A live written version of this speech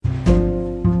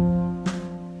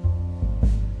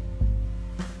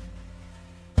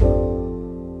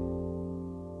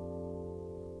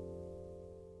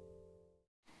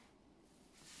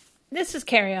This is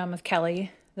Carry On with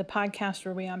Kelly, the podcast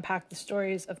where we unpack the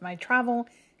stories of my travel,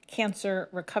 cancer,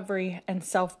 recovery, and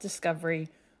self-discovery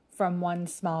from one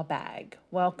small bag.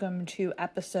 Welcome to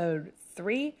episode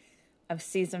 3 of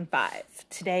season 5.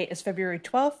 Today is February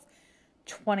 12th,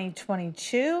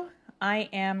 2022. I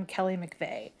am Kelly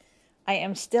McVeigh. I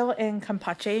am still in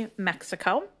Campeche,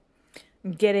 Mexico,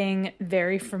 getting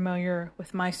very familiar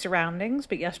with my surroundings,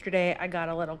 but yesterday I got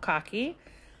a little cocky.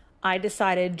 I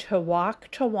decided to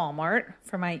walk to Walmart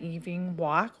for my evening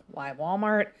walk. Why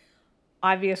Walmart?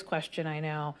 Obvious question, I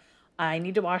know. I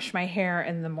need to wash my hair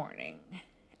in the morning.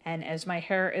 And as my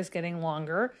hair is getting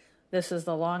longer, this is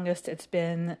the longest it's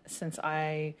been since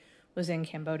I was in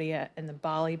Cambodia in the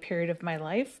Bali period of my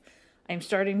life. I'm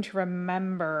starting to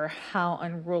remember how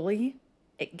unruly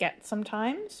it gets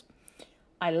sometimes.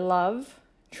 I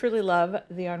truly love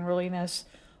the unruliness,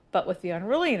 but with the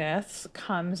unruliness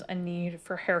comes a need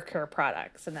for hair care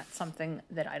products, and that's something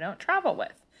that I don't travel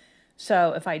with.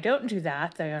 So if I don't do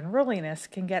that, the unruliness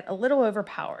can get a little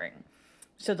overpowering.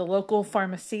 So the local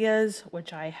pharmacias,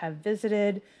 which I have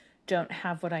visited, don't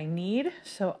have what I need,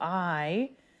 so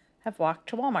I have walked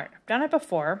to Walmart. I've done it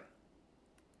before,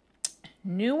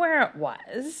 knew where it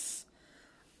was,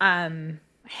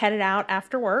 headed out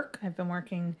after work. I've been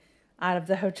working out of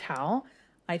the hotel.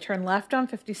 I turn left on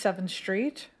 57th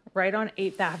Street, right on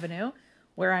 8th Avenue.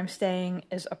 Where I'm staying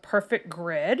is a perfect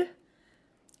grid.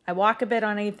 I walk a bit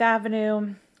on 8th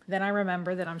Avenue. Then I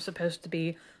remember that I'm supposed to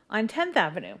be on 10th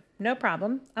Avenue. No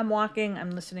problem. I'm walking.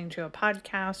 I'm listening to a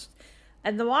podcast.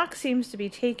 And the walk seems to be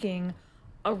taking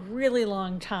a really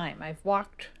long time. I've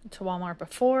walked to Walmart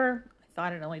before. I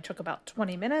thought it only took about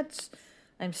 20 minutes.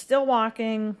 I'm still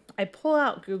walking. I pull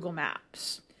out Google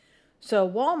Maps. So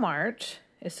Walmart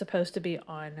is supposed to be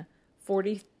on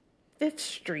 45th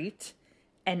Street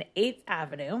and 8th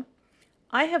Avenue.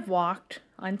 I have walked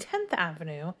on 10th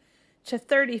Avenue to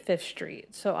 35th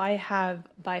Street. So I have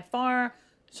by far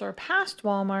surpassed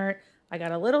Walmart. I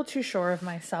got a little too sure of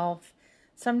myself.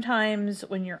 Sometimes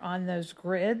when you're on those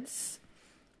grids,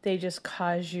 they just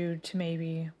cause you to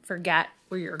maybe forget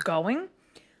where you're going.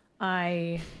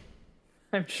 I'm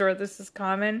sure this is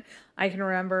common. I can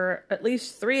remember at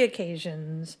least 3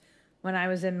 occasions when I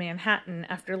was in Manhattan.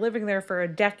 After living there for a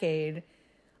decade,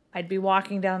 I'd be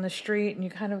walking down the street and you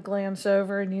kind of glance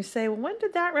over and you say, well, when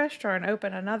did that restaurant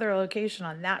open another location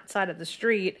on that side of the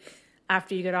street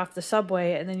after you get off the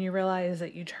subway? And then you realize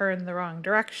that you turned the wrong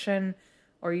direction,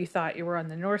 or you thought you were on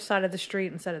the north side of the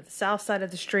street instead of the south side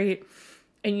of the street,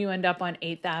 and you end up on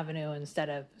 8th Avenue instead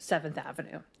of 7th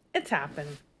Avenue. It's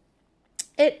happened.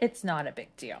 It's not a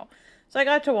big deal. So I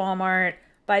got to Walmart.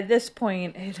 By this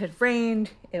point, it had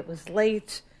rained. It was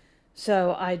late.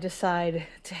 So I decide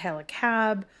to hail a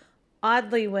cab.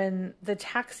 Oddly, when the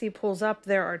taxi pulls up,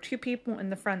 there are 2 people in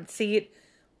the front seat,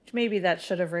 which maybe that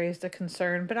should have raised a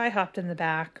concern, but I hopped in the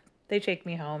back. They take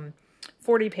me home.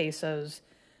 40 pesos.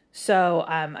 So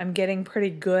I'm getting pretty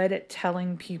good at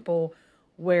telling people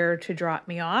where to drop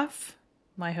me off.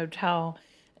 My hotel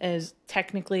is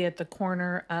technically at the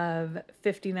corner of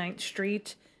 59th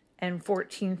Street and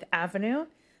 14th Avenue.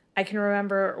 I can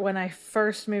remember when I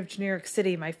first moved to New York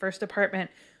City, my first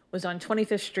apartment was on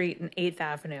 25th Street and 8th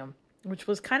Avenue, which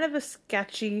was kind of a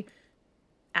sketchy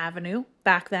avenue.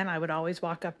 Back then, I would always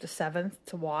walk up to 7th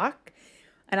to walk,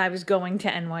 and I was going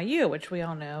to NYU, which we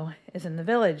all know is in the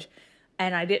Village,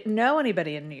 and I didn't know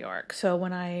anybody in New York. So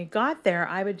when I got there,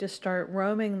 I would just start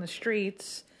roaming the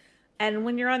streets. And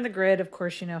when you're on the grid, of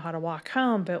course, you know how to walk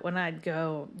home. But when I'd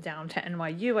go down to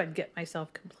NYU, I'd get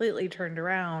myself completely turned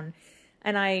around.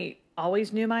 And I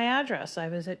always knew my address. I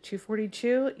was at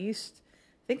 242 East,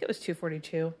 I think it was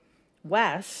 242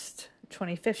 West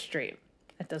 25th Street.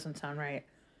 That doesn't sound right.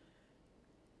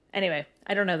 Anyway,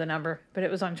 I don't know the number, but it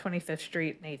was on 25th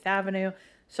Street and 8th Avenue.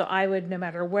 So I would, no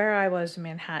matter where I was in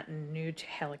Manhattan, knew to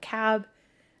hail a cab,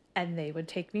 and they would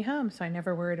take me home. So I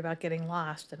never worried about getting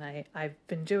lost. And I've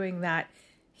been doing that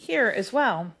here as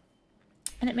well.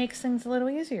 And it makes things a little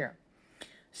easier.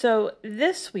 So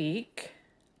this week,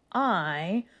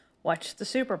 I watched the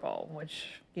Super Bowl,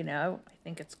 which, I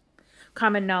think it's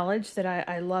common knowledge that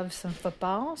I love some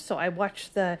football. So I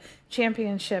watched the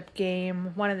championship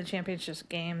game, one of the championship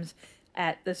games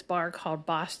at this bar called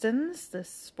Boston's, this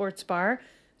sports bar.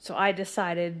 So I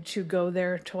decided to go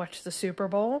there to watch the Super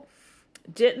Bowl.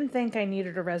 Didn't think I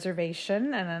needed a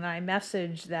reservation, and then I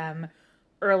messaged them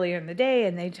earlier in the day,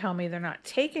 and they tell me they're not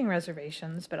taking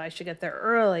reservations, but I should get there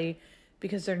early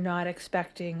because they're not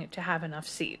expecting to have enough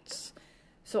seats.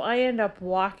 So I end up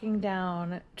walking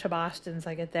down to Boston's.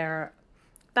 I get there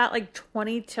about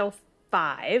 20 till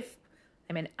 5.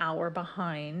 I'm an hour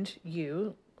behind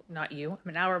you. Not you. I'm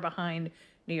an hour behind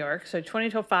New York. So 20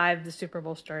 till 5, the Super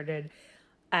Bowl started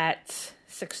at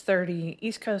 6:30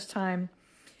 East Coast time.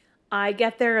 I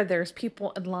get there, there's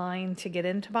people in line to get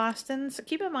into Boston. So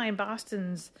keep in mind,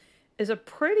 Boston's is a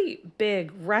pretty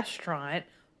big restaurant.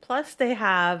 Plus they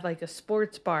have like a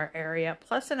sports bar area,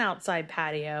 plus an outside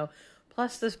patio,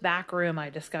 plus this back room I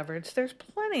discovered. So there's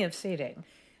plenty of seating.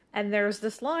 And there's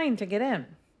this line to get in.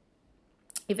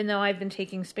 Even though I've been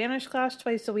taking Spanish class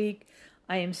twice a week,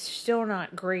 I am still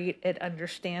not great at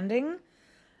understanding.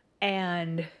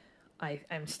 And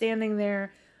I'm standing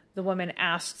there. The woman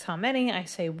asks how many. I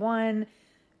say one.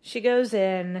 She goes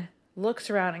in, looks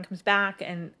around, and comes back.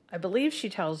 And I believe she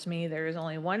tells me there is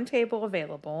only one table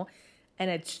available. And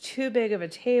it's too big of a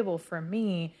table for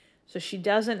me. So she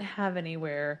doesn't have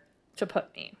anywhere to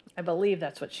put me. I believe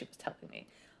that's what she was telling me.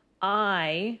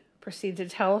 I proceed to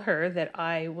tell her that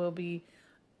I will be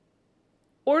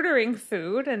ordering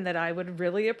food and that I would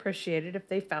really appreciate it if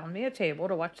they found me a table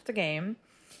to watch the game.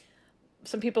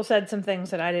 Some people said some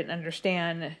things that I didn't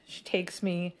understand. She takes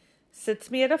me, sits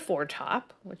me at a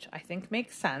four-top, which I think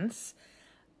makes sense.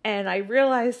 And I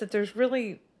realized that there's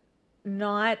really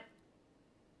not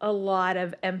a lot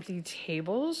of empty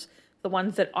tables. The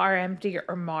ones that are empty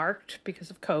are marked because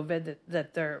of COVID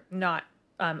that they're not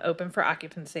open for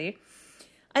occupancy.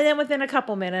 And then within a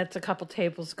couple minutes, a couple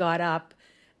tables got up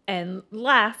and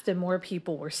left and more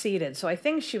people were seated. So I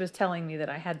think she was telling me that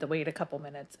I had to wait a couple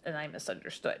minutes and I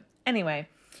misunderstood. Anyway,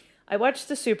 I watched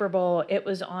the Super Bowl. It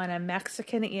was on a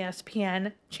Mexican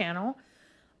ESPN channel.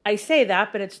 I say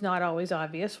that, but it's not always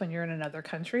obvious when you're in another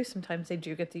country. Sometimes they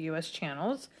do get the US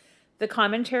channels. The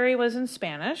commentary was in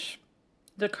Spanish.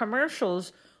 The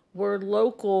commercials were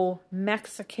local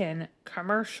Mexican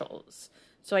commercials.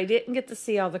 So I didn't get to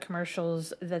see all the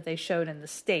commercials that they showed in the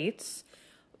States.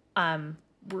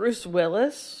 Bruce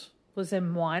Willis was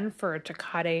in one for a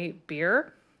Tecate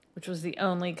beer, which was the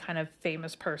only kind of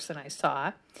famous person I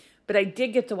saw. But I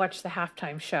did get to watch the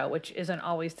halftime show, which isn't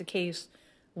always the case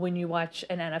when you watch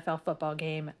an NFL football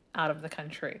game out of the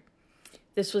country.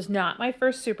 This was not my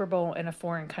first Super Bowl in a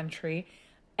foreign country.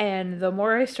 And the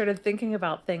more I started thinking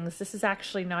about things, this is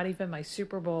actually not even my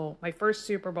first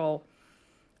Super Bowl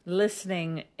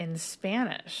listening in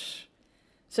Spanish.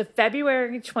 So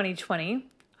February 2020,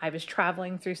 I was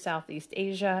traveling through Southeast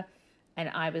Asia and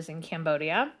I was in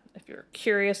Cambodia. If you're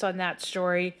curious on that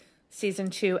story, season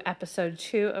 2, episode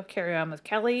 2 of Carry On with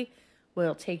Kelly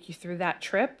will take you through that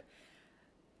trip.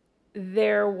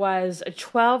 There was a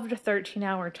 12 to 13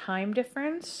 hour time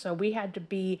difference. So we had to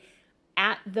be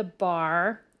at the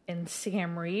bar in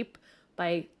Siem Reap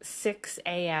by 6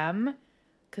 a.m.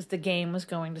 because the game was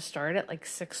going to start at like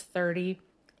 6:30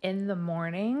 in the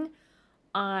morning.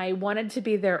 I wanted to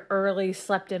be there early,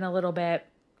 slept in a little bit,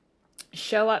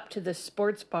 show up to the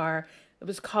sports bar. It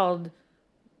was called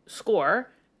Score.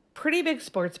 Pretty big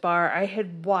sports bar. I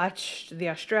had watched the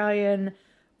Australian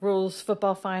rules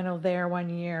football final there one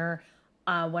year.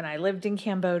 When I lived in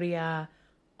Cambodia,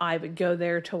 I would go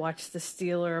there to watch the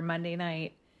Steeler Monday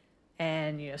night.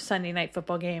 And, Sunday night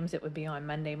football games, it would be on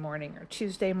Monday morning or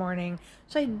Tuesday morning.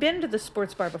 So I'd been to the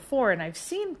sports bar before and I've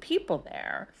seen people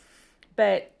there.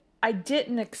 But I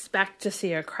didn't expect to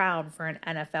see a crowd for an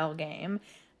NFL game.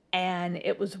 And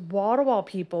it was wall-to-wall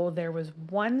people. There was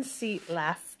one seat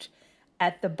left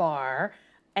at the bar.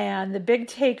 And the big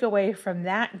takeaway from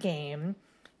that game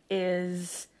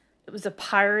is it was a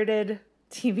pirated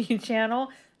TV channel.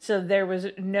 So there was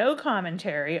no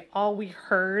commentary. All we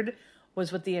heard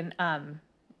was what the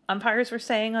umpires were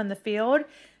saying on the field.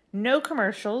 No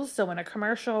commercials. So when a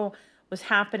commercial was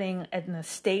happening in the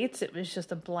States, it was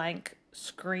just a blank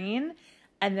screen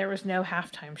and there was no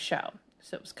halftime show.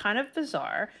 So it was kind of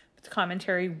bizarre. But the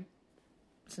commentary,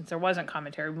 since there wasn't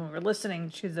commentary, when we were listening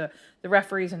to the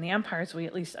referees and the umpires, we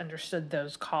at least understood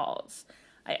those calls.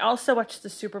 I also watched the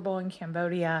Super Bowl in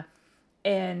Cambodia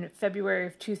in February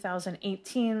of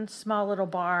 2018, small little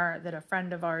bar that a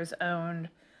friend of ours owned.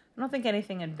 I don't think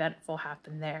anything eventful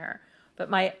happened there. But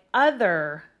my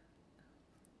other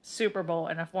Super Bowl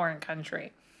in a foreign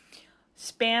country,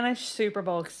 Spanish Super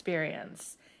Bowl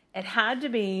experience. It had to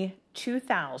be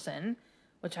 2000,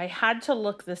 which I had to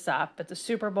look this up, but the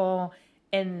Super Bowl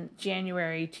in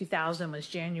January 2000 was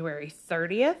January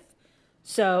 30th.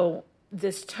 So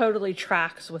this totally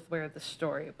tracks with where the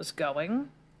story was going.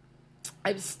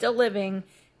 I was still living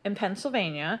in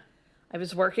Pennsylvania. I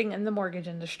was working in the mortgage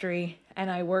industry, and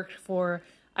I worked for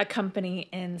a company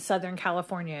in Southern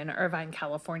California, in Irvine,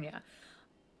 California.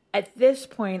 At this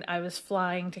point, I was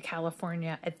flying to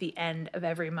California at the end of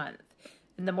every month.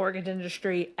 In the mortgage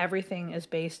industry, everything is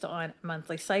based on a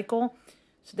monthly cycle.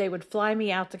 So they would fly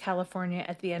me out to California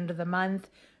at the end of the month,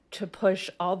 to push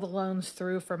all the loans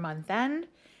through for month end.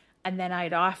 And then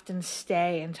I'd often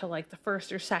stay until like the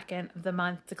first or second of the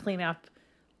month to clean up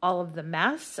all of the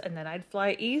mess. And then I'd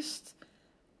fly east.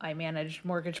 I managed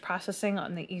mortgage processing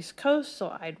on the East Coast,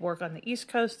 so I'd work on the East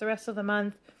Coast the rest of the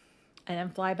month and then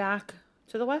fly back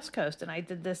to the West Coast. And I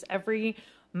did this every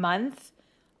month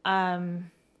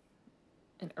in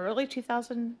early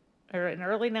 2000 or in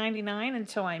early 99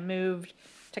 until I moved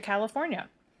to California.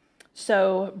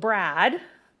 So Brad,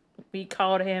 we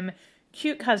called him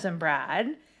Cute Cousin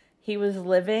Brad. He was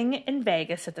living in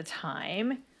Vegas at the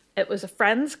time. It was a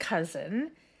friend's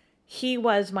cousin. He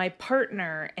was my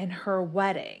partner in her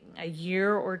wedding a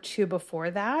year or two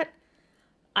before that.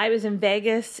 I was in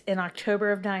Vegas in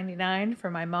October of 99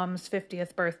 for my mom's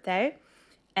 50th birthday,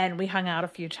 and we hung out a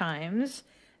few times.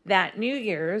 That New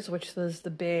Year's, which was the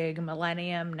big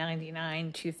millennium,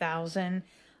 99, 2000,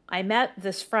 I met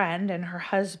this friend and her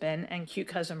husband and Cute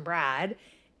Cousin Brad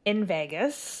in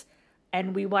Vegas,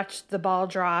 and we watched the ball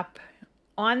drop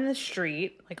on the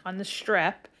street, like on the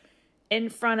strip, in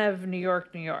front of New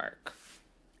York, New York.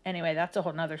 Anyway, that's a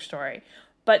whole nother story.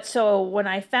 But so when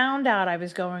I found out I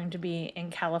was going to be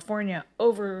in California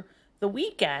over the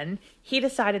weekend, he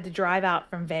decided to drive out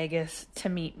from Vegas to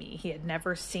meet me. He had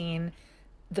never seen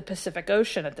the Pacific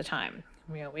Ocean at the time.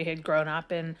 You know, we had grown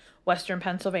up in Western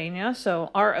Pennsylvania,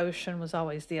 so our ocean was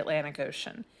always the Atlantic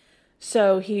Ocean.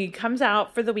 So he comes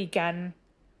out for the weekend.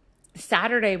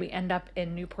 Saturday, we end up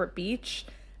in Newport Beach,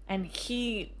 and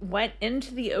he went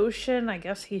into the ocean. I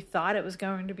guess he thought it was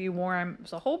going to be warm. It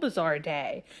was a whole bizarre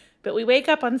day. But we wake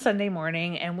up on Sunday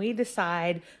morning, and we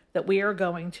decide that we are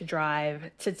going to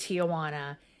drive to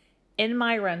Tijuana in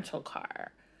my rental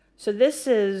car. So this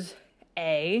is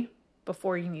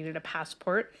before you needed a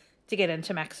passport to get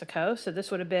into Mexico. So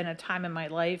this would have been a time in my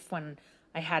life when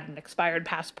I had an expired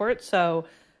passport. So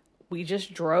we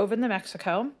just drove into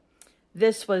Mexico.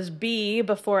 This was B,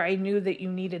 before I knew that you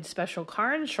needed special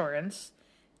car insurance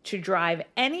to drive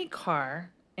any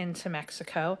car into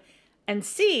Mexico. And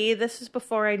C, this is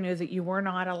before I knew that you were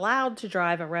not allowed to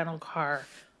drive a rental car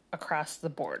across the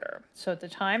border. So at the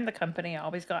time, the company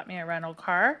always got me a rental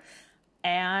car,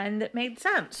 and it made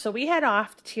sense. So we head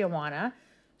off to Tijuana.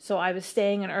 So I was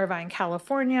staying in Irvine,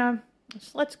 California.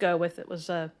 So let's go with it was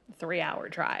a 3-hour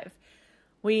drive.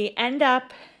 We end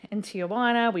up in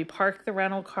Tijuana. We park the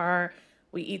rental car.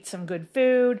 We eat some good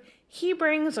food. He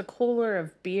brings a cooler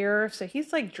of beer. So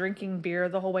he's like drinking beer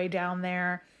the whole way down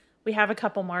there. We have a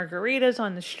couple margaritas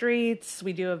on the streets.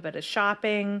 We do a bit of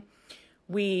shopping.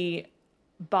 We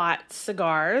bought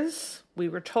cigars. We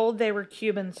were told they were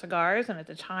Cuban cigars, and at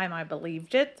the time I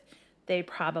believed it. They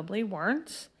probably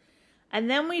weren't. And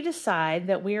then we decide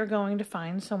that we are going to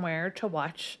find somewhere to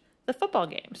watch the football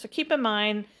game. So keep in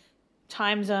mind,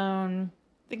 time zone,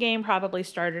 the game probably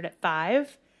started at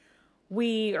 5.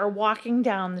 We are walking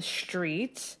down the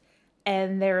street,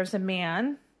 and there's a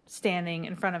man standing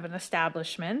in front of an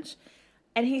establishment,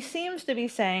 and he seems to be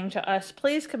saying to us,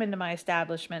 please come into my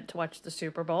establishment to watch the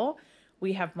Super Bowl.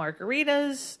 We have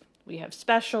margaritas, we have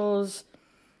specials.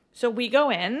 So we go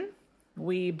in,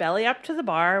 we belly up to the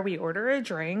bar, we order a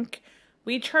drink,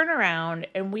 we turn around,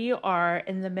 and we are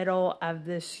in the middle of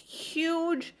this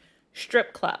huge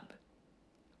strip club.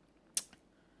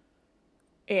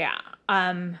 Yeah,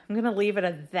 I'm going to leave it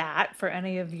at that for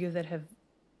any of you that have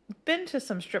been to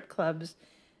some strip clubs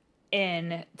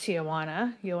in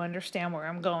Tijuana. You'll understand where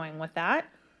I'm going with that.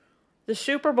 The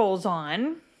Super Bowl's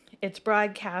on. It's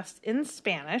broadcast in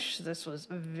Spanish. This was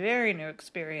a very new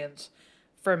experience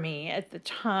for me. At the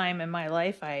time in my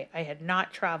life, I had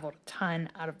not traveled a ton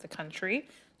out of the country,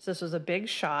 so this was a big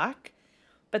shock.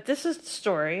 But this is the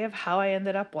story of how I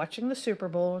ended up watching the Super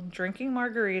Bowl, drinking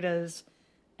margaritas,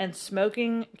 and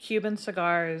smoking Cuban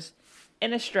cigars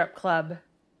in a strip club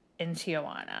in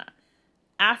Tijuana.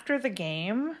 After the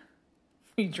game,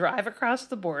 we drive across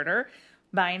the border.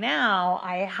 By now,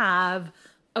 I have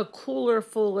a cooler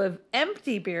full of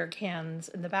empty beer cans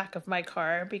in the back of my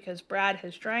car because Brad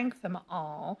has drank them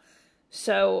all.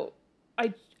 So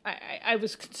I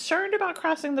was concerned about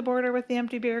crossing the border with the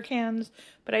empty beer cans,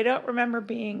 but I don't remember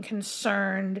being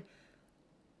concerned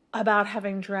about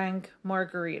having drank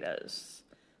margaritas.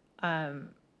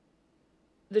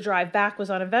 The drive back was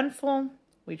uneventful.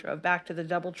 We drove back to the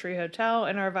DoubleTree Hotel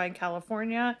in Irvine,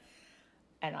 California,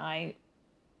 and I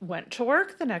went to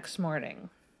work the next morning.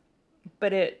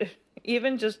 But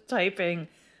even just typing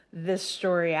this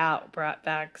story out brought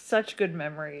back such good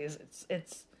memories.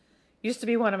 It's used to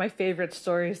be one of my favorite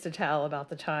stories to tell about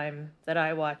the time that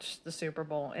I watched the Super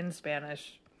Bowl in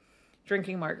Spanish,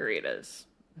 drinking margaritas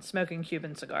and smoking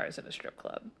Cuban cigars at a strip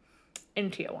club in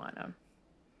Tijuana.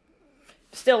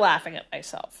 still laughing at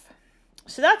myself.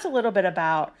 So that's a little bit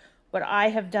about what I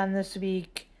have done this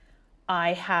week.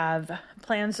 I have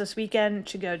plans this weekend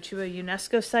to go to a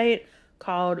UNESCO site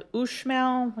called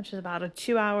Uxmal, which is about a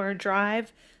 2-hour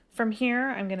drive from here.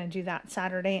 I'm going to do that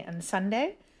Saturday and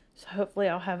Sunday. So hopefully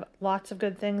I'll have lots of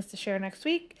good things to share next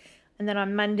week. And then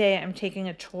on Monday, I'm taking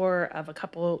a tour of a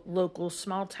couple local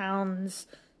small towns,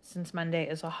 since Monday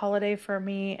is a holiday for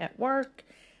me at work,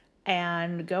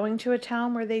 and going to a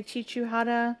town where they teach you how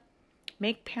to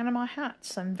make Panama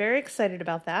hats. I'm very excited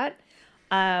about that.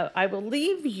 I will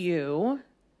leave you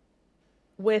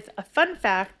with a fun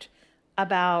fact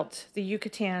about the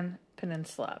Yucatan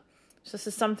Peninsula. So this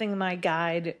is something my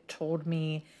guide told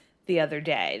me the other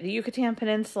day. The Yucatan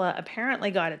Peninsula apparently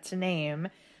got its name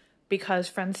because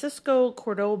Francisco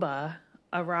Cordoba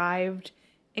arrived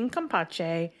in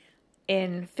Campeche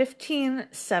in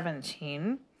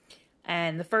 1517,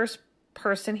 and the first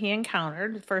person he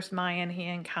encountered, the first Mayan he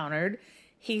encountered,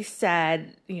 he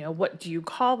said, what do you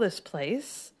call this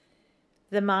place?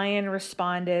 The Mayan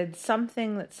responded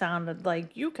something that sounded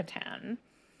like Yucatan.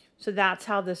 So that's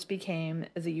how this became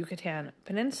the Yucatan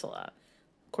Peninsula.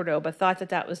 Cordoba thought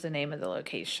that was the name of the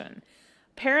location.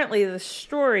 Apparently, the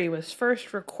story was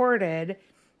first recorded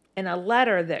in a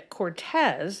letter that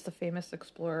Cortez, the famous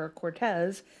explorer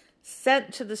Cortez,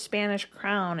 sent to the Spanish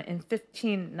crown in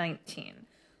 1519.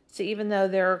 So even though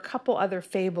there are a couple other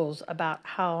fables about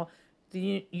how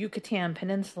the Yucatan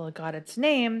Peninsula got its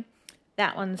name,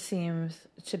 that one seems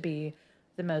to be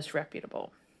the most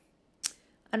reputable.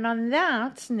 And on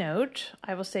that note,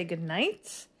 I will say good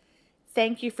night.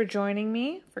 Thank you for joining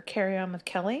me for Carry On with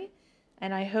Kelly,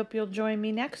 and I hope you'll join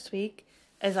me next week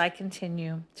as I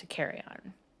continue to carry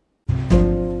on.